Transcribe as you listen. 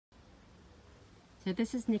So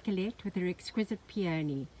this is Nicolette with her exquisite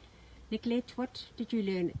peony. Nicolette, what did you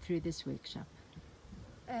learn through this workshop?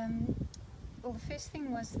 Well, the first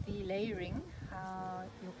thing was the layering, how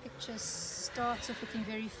your picture starts off looking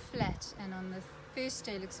very flat, and on the first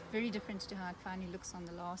day looks very different to how it finally looks on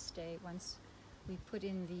the last day once we put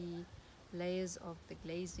in the layers of the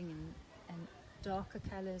glazing and darker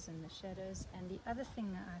colors and the shadows. And the other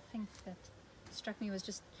thing that I think that struck me was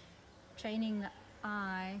just training the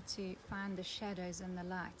eye to find the shadows and the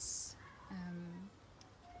lights,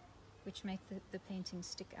 which make the painting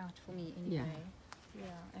stick out for me anyway. Yeah,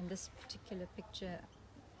 and this particular picture,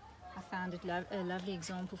 I found it a lovely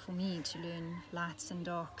example for me to learn lights and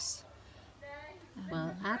darks.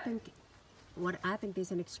 Well, I think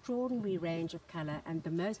there's an extraordinary range of colour and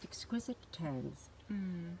the most exquisite tones.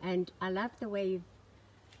 And I love the way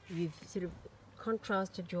you've sort of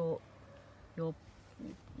contrasted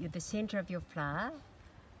the centre of your flower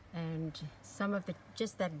and some of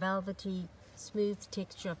just that velvety, smooth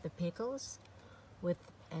texture of the petals with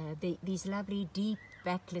these lovely deep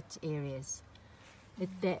backlit areas.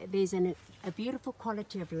 There's a beautiful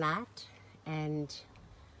quality of light and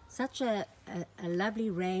such a lovely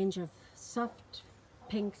range of soft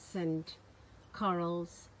pinks and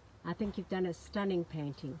corals. I think you've done a stunning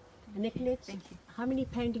painting. Nicolette, Thank you. how many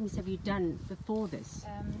paintings have you done before this?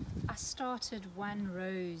 I started one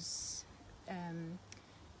rose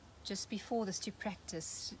just before this to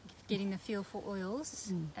practice getting the feel for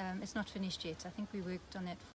oils. It's not finished yet. I think we worked on it